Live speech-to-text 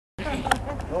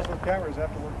Those with cameras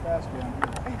have to work fast around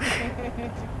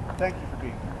here. Thank you for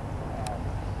being here.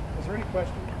 Is there any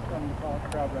questions from the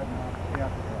crowd right now? Yeah,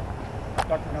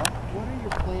 Dr. Mel? What are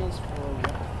your plans for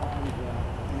rectifying the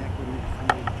inequity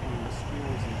funding between the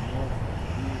schools in the north,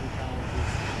 community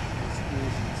colleges, and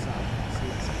schools in the south?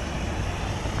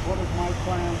 What is my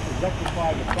plan to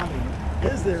rectify the funding?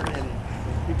 Is there any?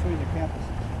 Between the campuses?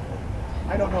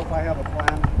 I don't know if I have a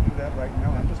plan to do that right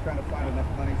now. I'm just trying to find enough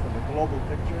money for the global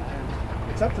picture. And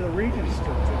it's up to the regions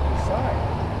to decide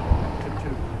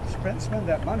to spend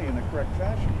that money in the correct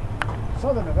fashion.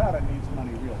 Southern Nevada needs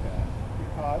money real bad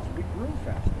because we grew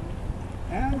faster.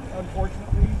 And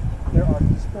unfortunately, there are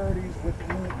disparities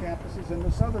within the campuses in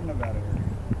the Southern Nevada area.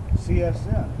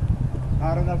 CSN,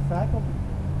 not enough faculty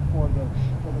for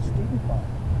the student body.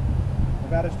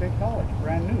 Nevada State College,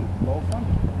 brand new, low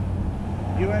funding.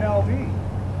 UNLV,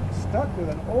 stuck with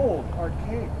an old,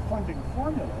 archaic funding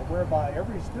formula whereby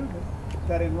every student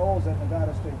that enrolls at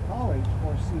Nevada State College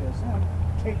or CSN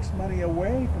takes money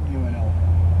away from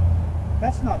UNLV.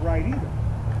 That's not right either.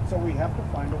 So we have to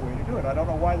find a way to do it. I don't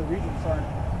know why the regions aren't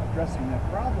addressing that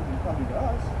problem and coming to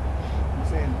us and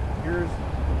saying, here's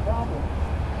the problem,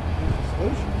 here's the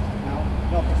solution. Now,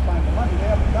 help us find the money. They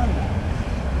haven't done that.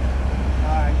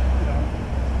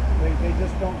 They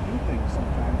just don't do things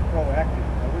sometimes proactive.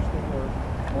 I wish they were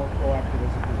more proactive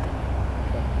as a group.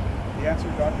 But the answer,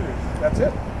 Doctor, is that's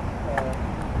it.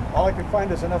 All I can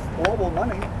find is enough global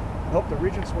money and hope the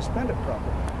regions will spend it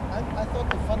properly. I thought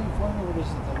the funding formula was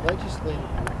at the legislative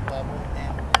level,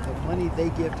 and the money they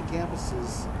give to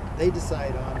campuses, they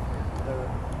decide on,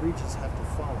 the regions have to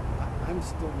follow. I'm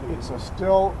still new. It's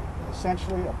still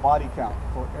essentially a body count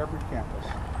for every campus.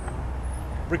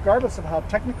 Regardless of how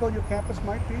technical your campus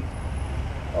might be,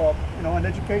 an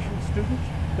education student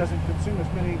doesn't consume as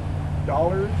many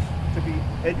dollars to be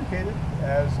educated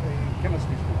as a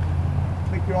chemistry student. I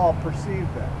think you all perceive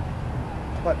that.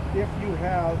 But if you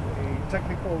have a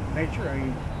technical nature,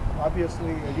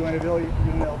 obviously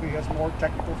UNLV has more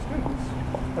technical students,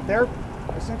 but they're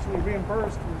essentially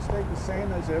reimbursed and stayed the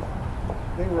same as if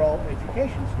they were all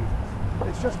education students.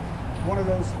 It's just one of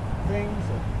those things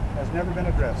that has never been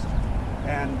addressed.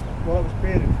 And well, it was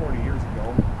created 40 years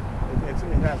ago. It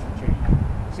hasn't changed.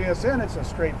 CSN, it's a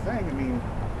straight thing. I mean,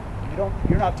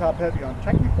 you're not top heavy on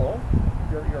technical.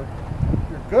 You're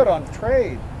good on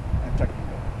trade and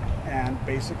technical and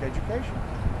basic education,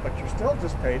 but you're still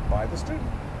just paid by the student.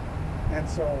 And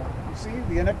so you see,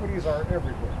 the inequities are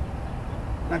everywhere.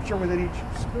 And I'm sure within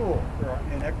each school there are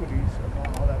inequities of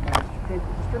how that money is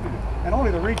distributed, and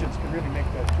only the regions can really make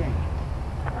that change.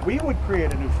 We would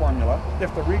create a new formula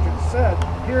if the region said,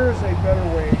 here's a better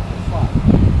way to fund.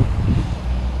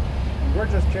 And we're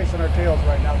just chasing our tails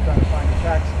right now trying to find the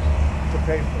taxes to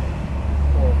pay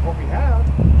for what we have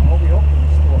and what we hope to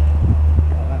restore.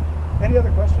 Any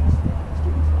other questions,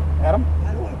 students? Adam?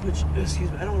 I don't want to put you,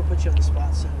 I don't want to put you on the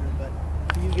spot, Senator, but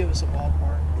can you give us a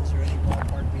ballpark? Is there any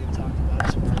ballpark being talked about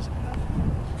as far as a cut?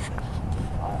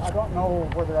 I don't know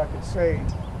whether I could say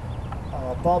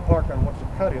ballpark on what the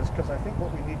cut is, because I think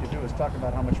what we need to do is talk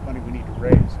about how much money we need to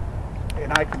raise,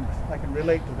 and I can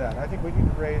relate to that. I think we need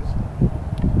to raise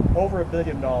over $1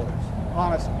 billion,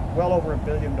 honestly, well over $1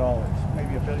 billion,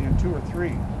 maybe $1.2 billion or $3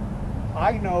 billion.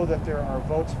 I know that there are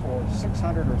votes for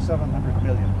 600 or 700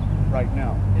 million right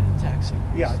now. In the tax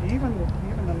increase. Yeah, even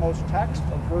the most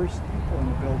tax-averse people in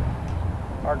the building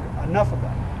are enough of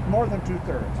them, more than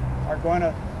 2/3, are going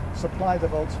to supply the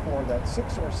votes for that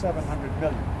 600 or 700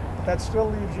 million. That still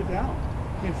leaves you down.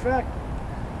 In fact,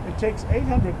 it takes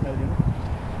 800 million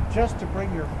just to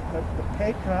bring the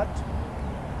pay cut,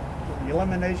 the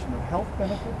elimination of health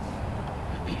benefits,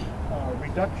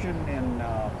 reduction in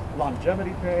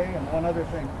longevity pay, and one other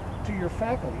thing, to your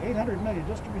faculty. 800 million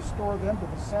just to restore them to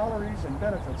the salaries and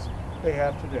benefits they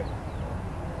have today.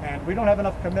 And we don't have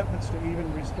enough commitments to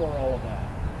even restore all of that.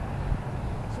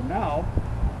 So now,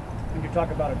 when you talk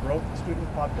about a growth in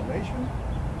student population,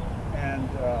 and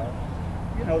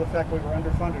the fact we were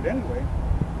underfunded anyway,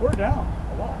 we're down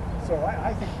a lot. So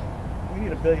I think we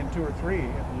need $1.2 billion or $3 billion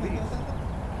at least to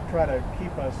try to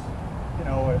keep us,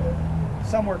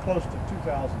 somewhere close to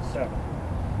 2007.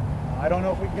 I don't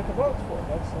know if we can get the votes for it.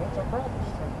 That's our problem.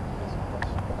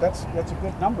 But that's a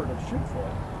good number to shoot for.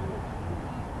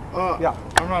 Yeah,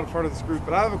 I'm not a part of this group,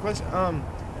 but I have a question.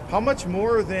 How much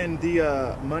more than the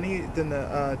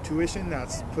the tuition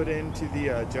that's put into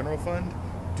the general fund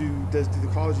do the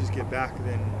colleges get back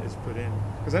than is put in?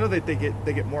 Because I know that they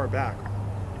get more back.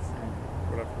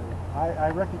 I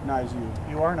recognize you.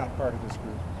 You are not part of this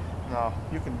group. No.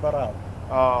 You can butt out.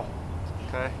 Oh,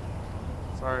 okay.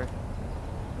 Sorry.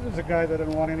 This is a guy that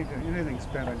didn't want anything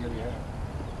spent on your behalf.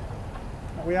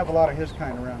 We have a lot of his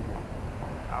kind around here.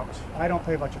 Ouch. I don't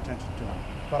pay much attention to him,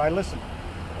 but I listen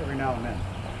every now and then.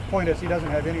 Point is, he doesn't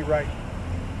have any right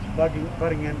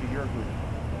butting into your group.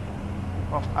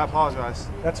 Well, I apologize.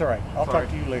 That's all right. I'll Sorry.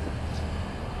 talk to you later.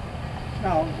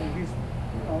 No, he's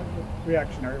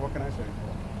reactionary. What can I say?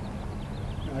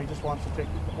 He just wants to take.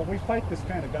 Well, we fight this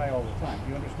kind of guy all the time. Do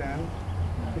you understand?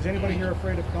 Is anybody here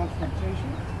afraid of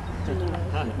confrontation?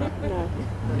 No.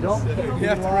 You don't You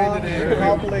have to read the name.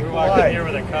 public We're walking here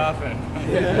life. with a coffin.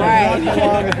 You don't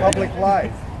belong in public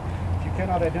life. If you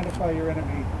cannot identify your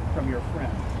enemy from your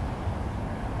friend,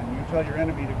 and you tell your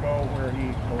enemy to go where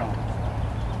he belongs.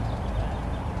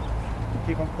 You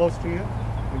keep them close to you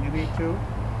when you need to,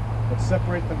 but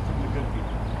separate them from the good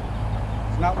people.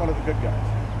 He's not one of the good guys.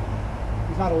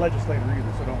 He's not a legislator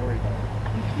either, so don't worry about it.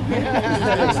 He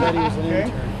said he was an Okay.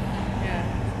 intern.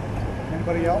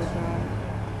 Anybody else?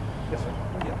 Yes, sir.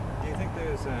 Yeah. Do you think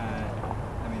there's,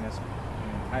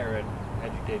 higher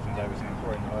education is obviously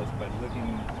important to us, but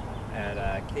looking at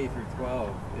K through 12,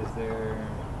 is there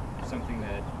something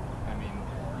that,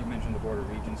 you mentioned the Board of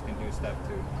Regents can do stuff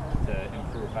to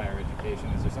improve higher education.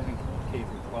 Is there something K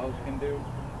through 12 can do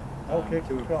Okay, to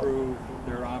 12. improve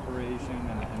their operation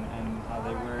and how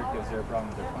they work? Is there a problem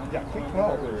with their funding? Yeah,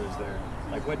 K-12 or is there,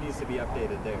 what needs to be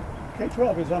updated there?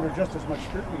 K-12 is under just as much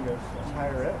scrutiny as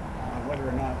higher ed, on whether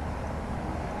or not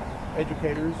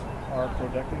educators are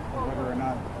productive, or whether or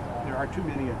not there are too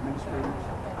many administrators.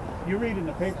 You read in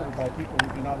the paper by people who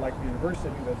do not like the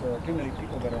university that there are too many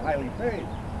people that are highly paid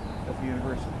at the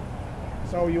university.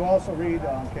 So you also read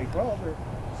on K-12,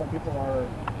 some people are,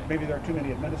 maybe there are too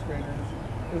many administrators.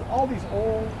 There's all these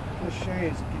old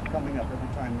cliches that keep coming up every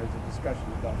time there's a discussion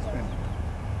about spending.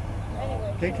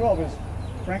 K-12 is,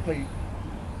 frankly,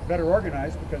 better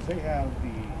organized because they have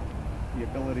the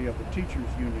ability of the teachers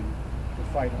union to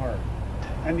fight hard,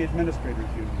 and the administrators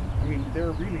union.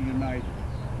 They're really united,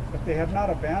 but they have not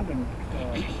abandoned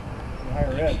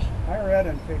higher ed. Higher ed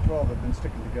and K-12 have been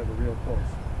sticking together real close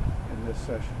in this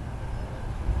session.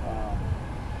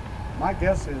 My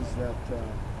guess is that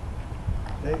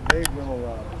they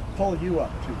will pull you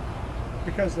up too,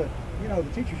 because the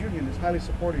teachers union is highly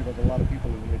supportive of a lot of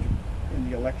people in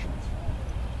the elections,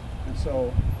 and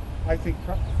so I think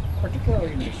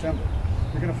particularly in December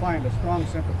you're going to find a strong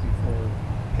sympathy for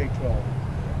K-12,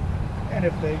 and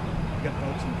if they get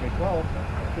votes in K-12,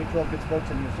 if K-12 gets votes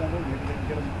in the assembly, maybe they can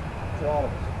get them for all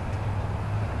of us.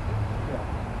 Yeah.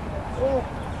 Well,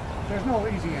 there's no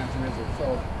easy answer, is it?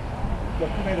 So, look,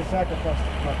 you made a sacrifice to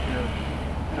come up here,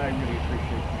 and I really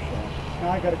appreciate you showing.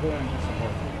 Now I got to go in and do some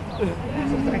work. So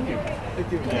thank you.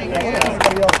 Thank you.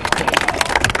 Everybody else.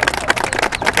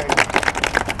 Okay.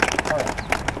 All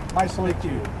right. My salute to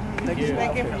you. Thank you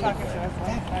for talking to us.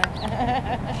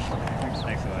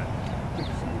 Thanks a lot.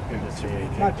 Good to see you.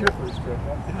 It's not your first trip,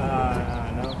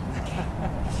 huh? No.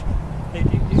 Hey, do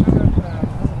you know what, the Senator Bob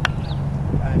Coffin?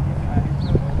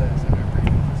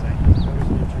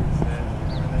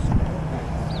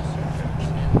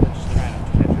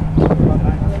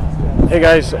 Hey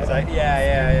guys,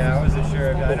 Yeah. I wasn't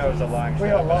sure. I know it was a long We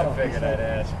have shot, a but lot I of figured them. I'd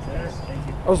ask.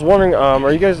 I was wondering,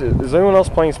 are you guys? Is anyone else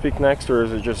playing Speak Next, or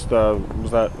is it just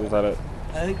was that it?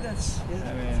 I think that's,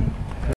 I mean,